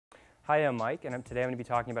Hi, I'm Mike, and today I'm going to be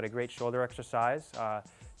talking about a great shoulder exercise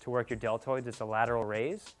to work your deltoids. It's a lateral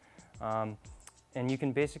raise. And you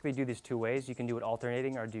can basically do this two ways. You can do it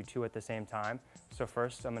alternating or do two at the same time. So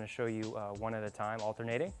first, I'm going to show you one at a time,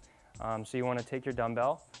 alternating. So you want to take your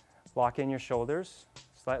dumbbell, lock in your shoulders,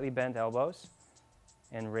 slightly bent elbows,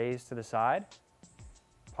 and raise to the side.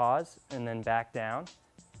 Pause, and then back down.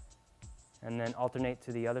 And then alternate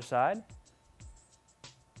to the other side,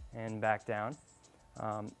 and back down.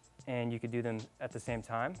 And you could do them at the same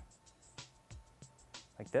time,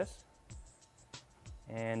 like this,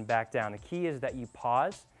 and back down. The key is that you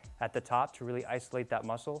pause at the top to really isolate that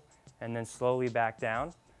muscle, and then slowly back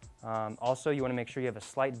down. Also, you want to make sure you have a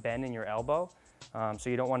slight bend in your elbow,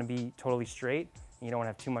 so you don't want to be totally straight, and you don't want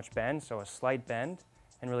to have too much bend, so a slight bend,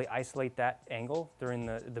 and really isolate that angle during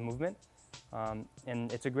the movement.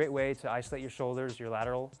 And it's a great way to isolate your shoulders, your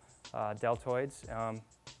lateral deltoids,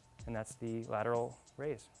 and that's the lateral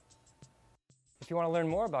raise. If you want to learn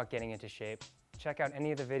more about getting into shape, check out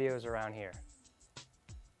any of the videos around here.